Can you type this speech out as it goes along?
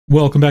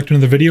Welcome back to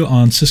another video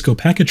on Cisco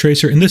Packet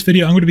Tracer. In this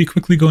video, I'm going to be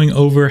quickly going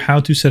over how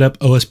to set up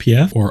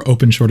OSPF, or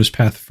Open Shortest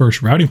Path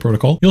First Routing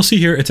Protocol. You'll see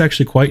here it's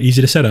actually quite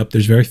easy to set up.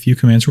 There's very few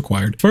commands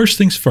required. First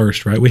things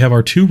first, right? We have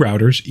our two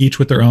routers, each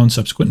with their own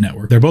subsequent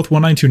network. They're both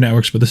 192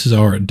 networks, but this is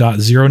our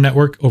 .0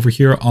 network over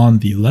here on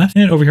the left,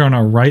 and over here on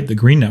our right, the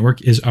green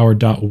network is our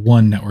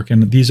 .1 network,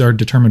 and these are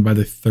determined by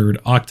the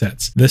third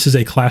octets. This is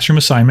a classroom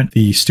assignment.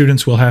 The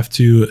students will have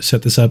to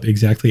set this up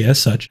exactly as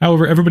such.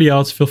 However, everybody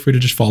else, feel free to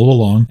just follow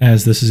along,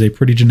 as this is a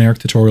pretty generic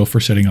tutorial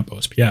for setting up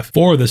OSPF.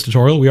 For this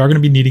tutorial, we are going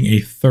to be needing a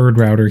third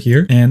router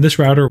here, and this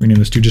router, we name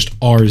this to just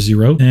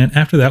R0. And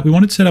after that, we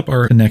want to set up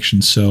our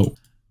connections. So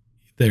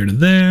there to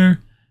there,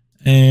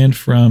 and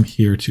from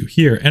here to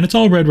here. And it's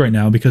all red right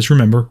now because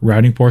remember,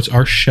 routing ports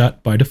are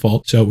shut by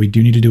default. So we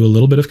do need to do a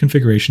little bit of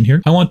configuration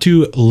here. I want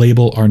to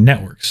label our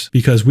networks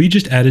because we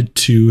just added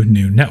 2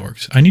 new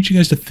networks. I need you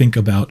guys to think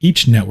about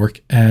each network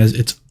as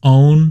its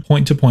own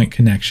point-to-point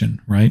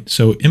connection, right?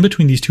 So in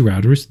between these two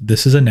routers,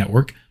 this is a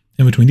network.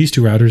 In between these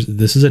two routers,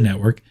 this is a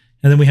network.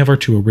 And then we have our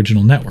 2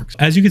 original networks.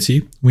 As you can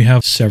see, we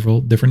have several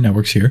different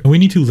networks here, and we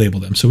need to label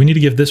them. So we need to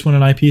give this one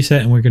an IP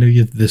set, and we're going to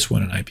give this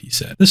one an IP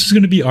set. This is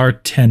going to be our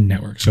 10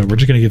 network. So we're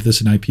just going to give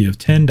this an IP of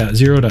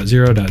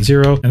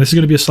 10.0.0.0, and this is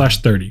going to be a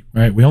 /30,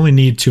 right? We only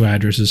need 2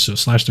 addresses, so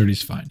 /30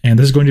 is fine. And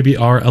this is going to be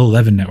our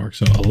 11 network.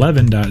 So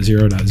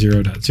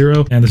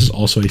 11.0.0.0, and this is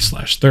also a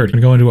 /30. I'm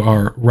going to go into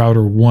our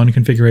router 1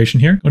 configuration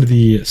here, go to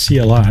the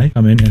CLI,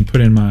 come in and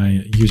put in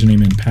my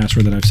username and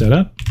password that I've set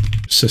up.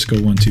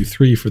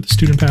 Cisco123 for the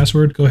student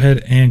password. Go ahead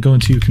and go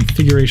into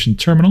configuration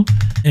terminal.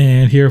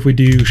 And here, if we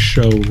do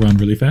show run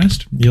really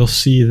fast, you'll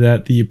see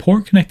that the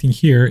port connecting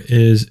here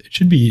it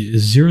should be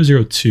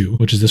 002,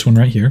 which is this one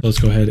right here. Let's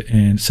go ahead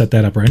and set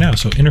that up right now.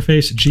 So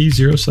interface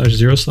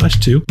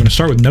G0/0/2. We're going to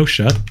start with no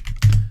shut.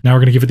 Now we're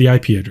going to give it the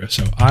IP address.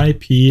 So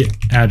IP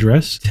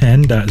address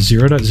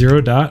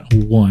 10.0.0.1,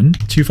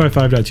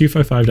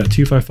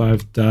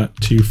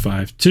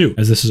 255.255.255.252,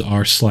 as this is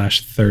our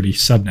 /30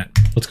 subnet.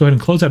 Let's go ahead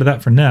and close out of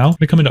that for now. I'm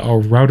going to come into our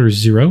router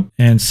 0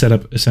 and set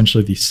up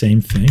essentially the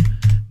same thing.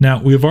 Now,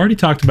 we've already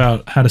talked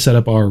about how to set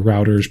up our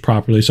routers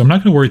properly, so I'm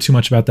not going to worry too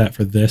much about that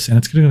for this, and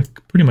it's going to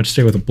pretty much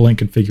stay with a blank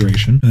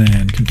configuration. And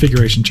then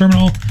configuration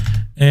terminal,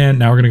 and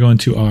now we're going to go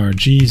into our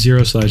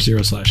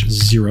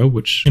G0/0/0,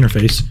 which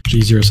interface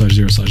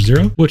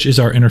G0/0/0, which is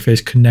our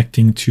interface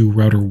connecting to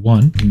router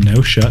 1.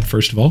 No shut,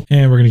 first of all,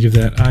 and we're going to give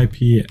that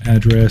IP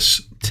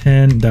address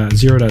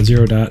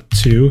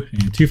 10.0.0.2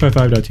 and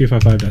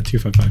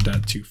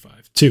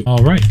 255.255.255.252.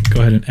 All right, go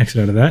ahead and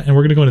exit out of that. And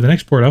we're going to go into the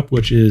next port up,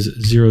 which is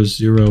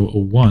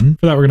 001.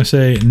 For that, we're going to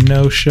say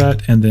no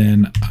shut and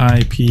then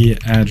IP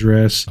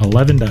address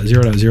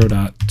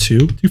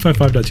 11.0.0.2,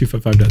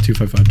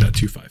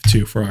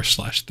 255.255.255.252 for our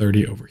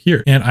 /30 over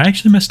here. And I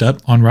actually messed up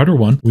on router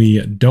 1.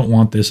 We don't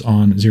want this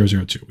on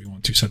 002. We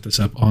want to set this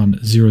up on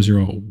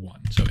 001.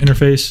 So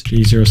interface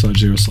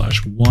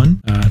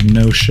G0/0/1,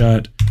 no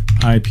shut,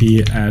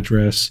 IP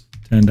address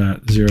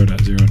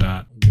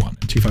 10.0.0.1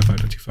 and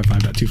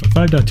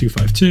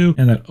 255.255.255.252,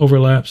 and that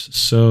overlaps.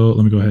 So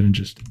let me go ahead and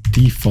just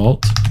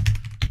default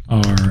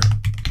our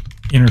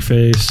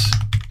interface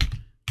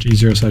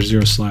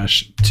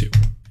G0/0/2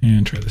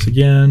 and try this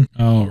again.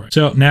 All right.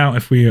 So now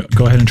if we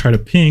go ahead and try to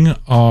ping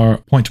our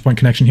point-to-point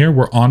connection here,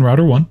 we're on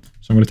router 1.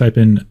 So I'm going to type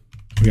in,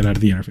 we get out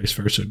of the interface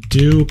first. So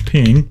do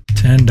ping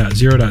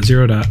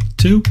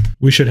 10.0.0.2.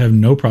 We should have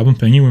no problem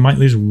pinging. We might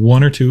lose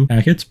 1 or 2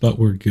 packets, but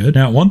we're good.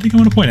 Now, one thing I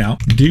want to point out,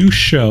 do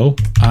show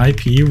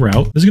IP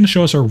route. This is going to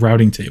show us our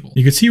routing table.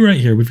 You can see right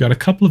here, we've got a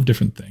couple of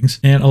different things,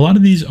 and a lot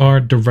of these are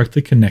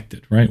directly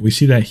connected, right? We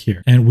see that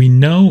here. And we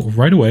know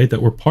right away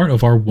that we're part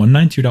of our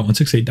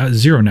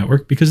 192.168.0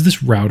 network because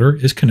this router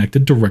is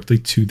connected directly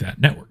to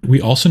that network.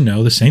 We also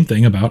know the same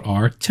thing about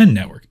our 10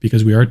 network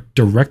because we are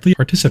directly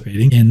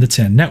participating in the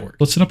 10 network.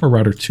 Let's set up our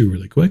router 2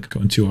 really quick. Go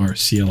into our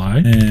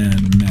CLI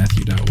and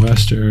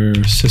Matthew.Wester,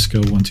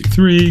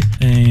 Cisco123,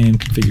 and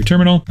configure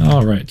terminal.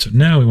 All right, so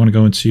now we want to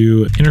go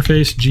into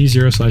interface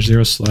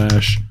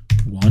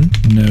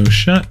G0/0/1, no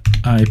shut,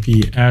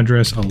 IP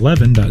address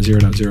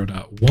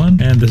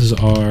 11.0.0.1, and this is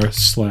our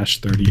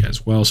 /30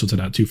 as well, so it's at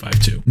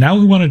 .252. Now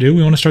what we want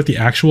to start the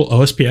actual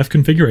OSPF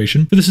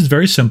configuration. But this is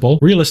very simple.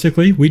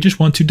 Realistically, we just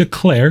want to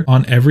declare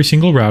on every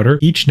single router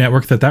each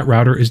network that that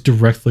router is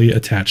directly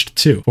attached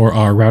to. For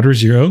our router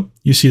 0,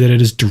 you see that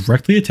it is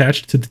directly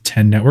attached to the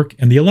 10 network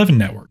and the 11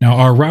 network. Now,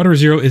 our router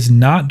 0 is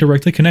not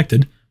directly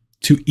connected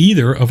to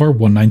either of our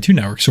 192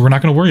 networks, so we're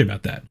not going to worry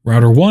about that.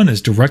 Router 1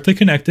 is directly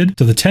connected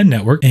to the 10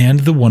 network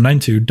and the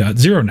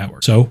 192.0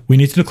 network, so we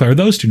need to declare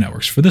those 2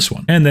 networks for this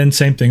one. And then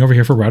same thing over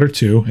here for router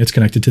 2, it's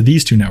connected to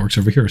these 2 networks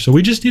over here. So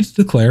we just need to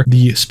declare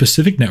the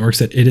specific networks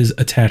that it is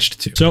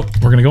attached to. So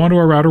we're going to go onto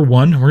our router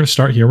 1, and we're going to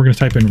start here. We're going to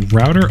type in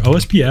router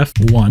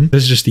OSPF 1.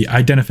 This is just the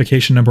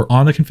identification number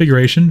on the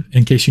configuration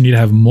in case you need to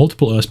have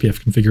multiple OSPF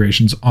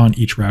configurations on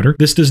each router.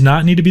 This does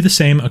not need to be the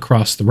same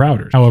across the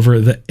routers. However,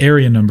 the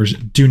area numbers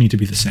do need to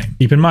be the same. everything.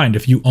 Keep in mind,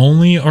 if you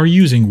only are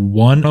using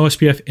one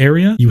OSPF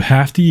area, you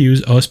have to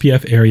use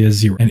OSPF area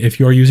 0. And if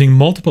you are using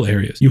multiple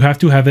areas, you have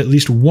to have at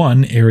least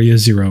one area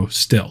 0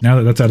 still. Now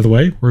that that's out of the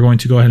way, we're going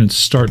to go ahead and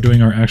start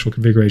doing our actual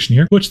configuration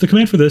here, which the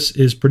command for this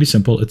is pretty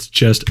simple. It's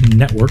just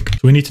network. So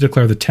we need to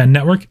declare the 10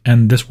 network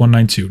and this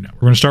 192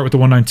 network. We're going to start with the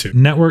 192.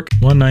 Network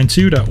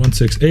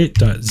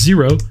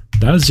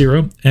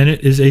 192.168.0.0, and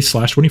it is a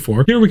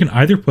 /24. Here we can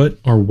either put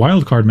our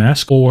wildcard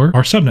mask or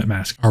our subnet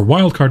mask. Our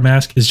wildcard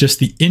mask is just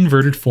the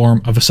inverted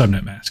form of a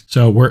subnet mask.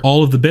 So where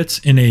all of the bits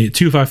in a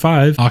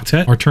 255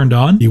 octet are turned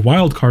on, the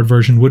wildcard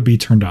version would be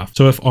turned off.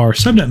 So if our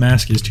subnet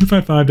mask is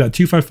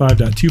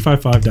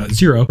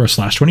 255.255.255.0 for a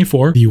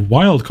 /24, the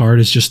wildcard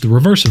is just the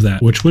reverse of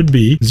that, which would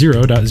be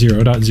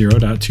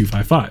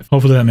 0.0.0.255.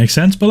 Hopefully that makes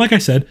sense. But like I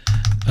said,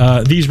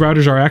 these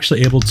routers are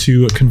actually able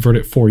to convert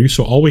it for you.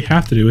 So all we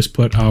have to do is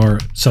put our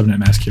subnet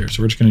mask here.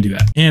 So we're just going to do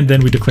that. And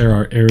then we declare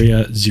our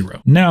area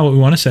 0. Now what we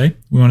want to say,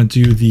 we want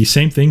to do the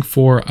same thing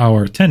for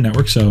our 10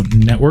 network. So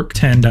network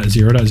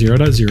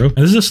 10.0.0.0. And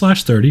this is a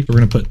 /30. We're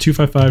going to put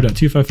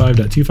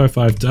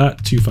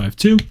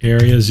 255.255.255.252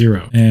 area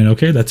 0. And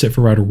okay, that's it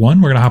for router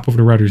 1. We're going to hop over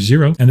to router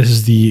 0. And this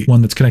is the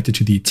one that's connected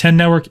to the 10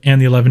 network and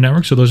the 11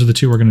 network. So those are the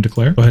two we're going to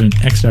declare. Go ahead and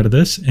exit out of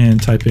this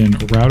and type in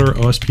router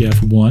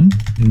OSPF 1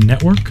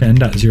 network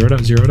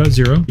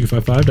 10.0.0.0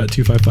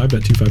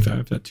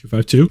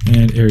 255.255.255.252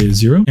 and area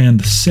 0. And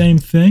the same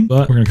thing,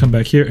 but we're going to come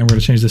back here and we're going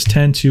to change this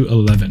 10 to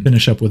 11.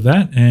 Finish up with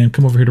that and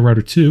come over here to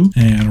router 2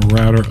 and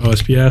router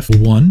OSPF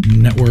 1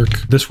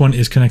 network. This one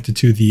is connected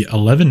to the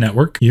 11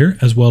 network here,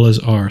 as well as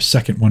our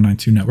second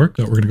 192 network.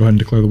 So we're going to go ahead and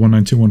declare the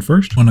 192 one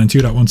first,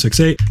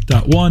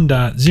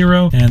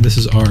 192.168.1.0. And this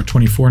is our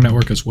 24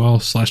 network as well,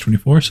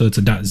 /24. So it's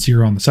a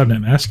 .0 on the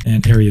subnet mask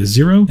and area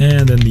 0.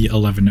 And then the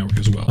 11 network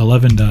as well,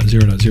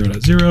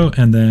 11.0.0.0.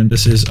 And then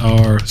this is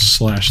our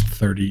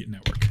 /30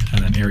 network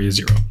and then area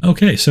 0.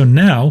 Okay, so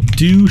now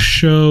do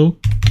show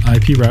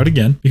IP route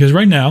again, because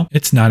right now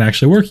it's not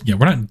actually working yet.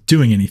 We're not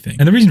doing anything.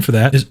 And the reason for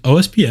that is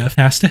OSPF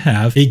has to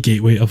have a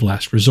gateway of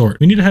last resort.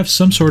 We need to have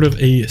some sort of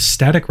a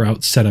static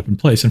route set up in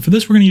place. And for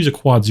this, we're going to use a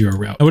quad 0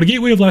 route. Now, what a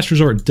gateway of last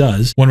resort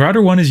does, when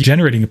router 1 is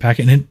generating a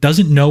packet and it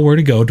doesn't know where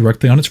to go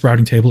directly on its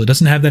routing table, it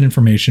doesn't have that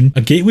information.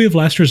 A gateway of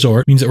last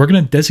resort means that we're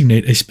going to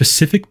designate a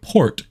specific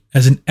port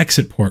as an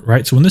exit port,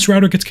 right? So when this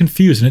router gets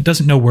confused and it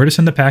doesn't know where to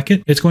send the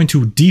packet, it's going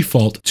to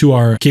default to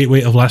our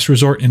gateway of last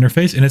resort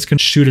interface, and it's going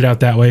to shoot it out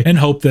that way and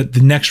hope that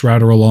the next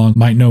router along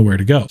might know where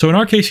to go. So in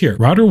our case here,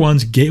 router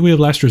 1's gateway of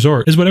last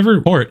resort is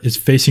whatever port is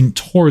facing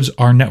towards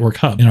our network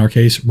hub. In our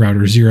case,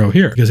 router 0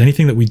 here, because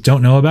anything that we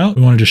don't know about,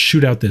 we want to just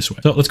shoot out this way.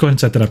 So let's go ahead and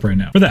set that up right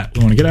now. For that,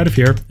 we want to get out of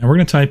here and we're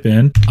going to type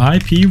in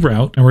IP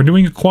route, and we're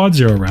doing a quad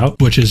 0 route,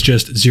 which is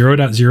just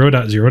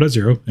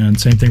 0.0.0.0. And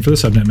same thing for the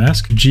subnet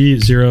mask,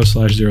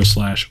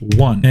 G0/0/1.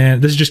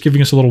 And this is just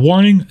giving us a little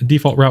warning. A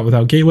default route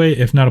without gateway,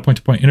 if not a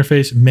point-to-point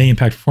interface, may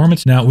impact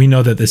performance. Now we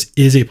know that this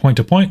is a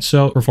point-to-point,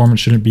 so performance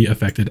shouldn't be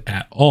affected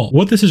at all.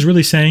 What this is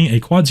really saying, a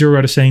quad 0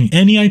 route is saying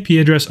any IP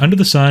address under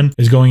the sun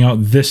is going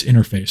out this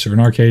interface, or in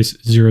our case,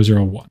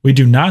 001. We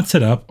do not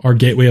set up our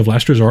gateway of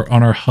last resort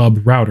on our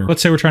hub router.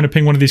 Let's say we're trying to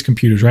ping one of these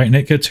computers, right? And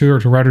it gets here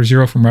to router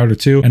 0 from router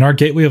 2, and our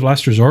gateway of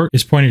last resort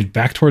is pointed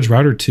back towards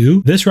router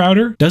 2. This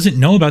router doesn't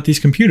know about these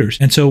computers.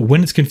 And so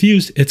when it's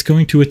confused, it's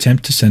going to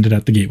attempt to send it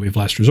at the gateway of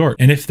last resort.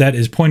 And if that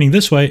is pointing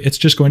this way, it's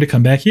just going to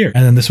come back here.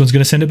 And then this one's going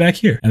to send it back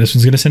here. And this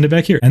one's going to send it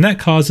back here. And that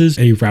causes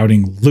a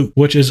routing loop,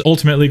 which is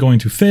ultimately going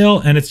to fail.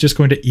 And it's just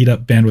going to eat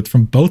up bandwidth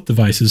from both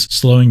devices,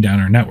 slowing down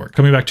our network.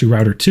 Coming back to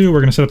router 2, we're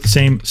going to set up the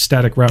same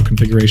static route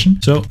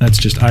configuration. So that's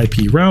just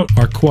IP route,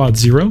 our quad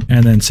 0.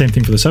 And then same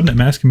thing for the subnet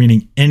mask,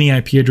 meaning any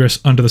IP address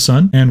under the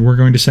sun. And we're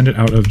going to send it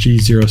out of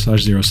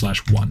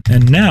G0/0/1.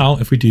 And now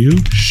if we do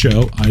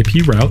show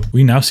IP route,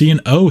 we now see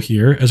an O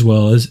here as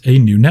well as a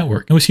new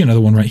network. And we see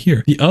another one right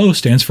here. The O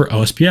stands for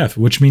OSPF,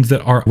 which means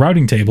that our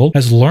routing table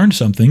has learned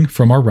something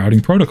from our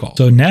routing protocol.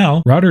 So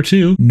now router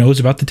 2 knows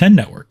about the 10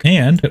 network,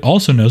 and it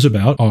also knows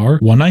about our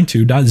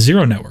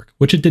 192.0 network,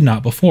 which it did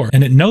not before.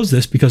 And it knows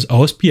this because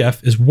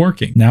OSPF is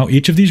working. Now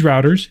each of these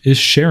routers is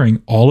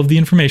sharing all of the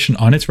information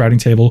on its routing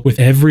table with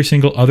every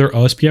single other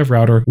OSPF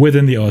router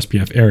within the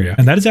OSPF area.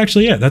 And that is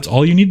actually it. That's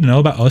all you need to know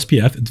about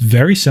OSPF. It's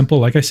very simple,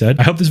 like I said.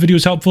 I hope this video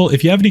was helpful.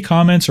 If you have any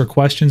comments or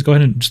questions, go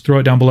ahead and just throw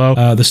it down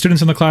below. The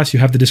students in the class, you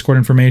have the Discord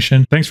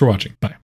information. Thanks for watching. Bye.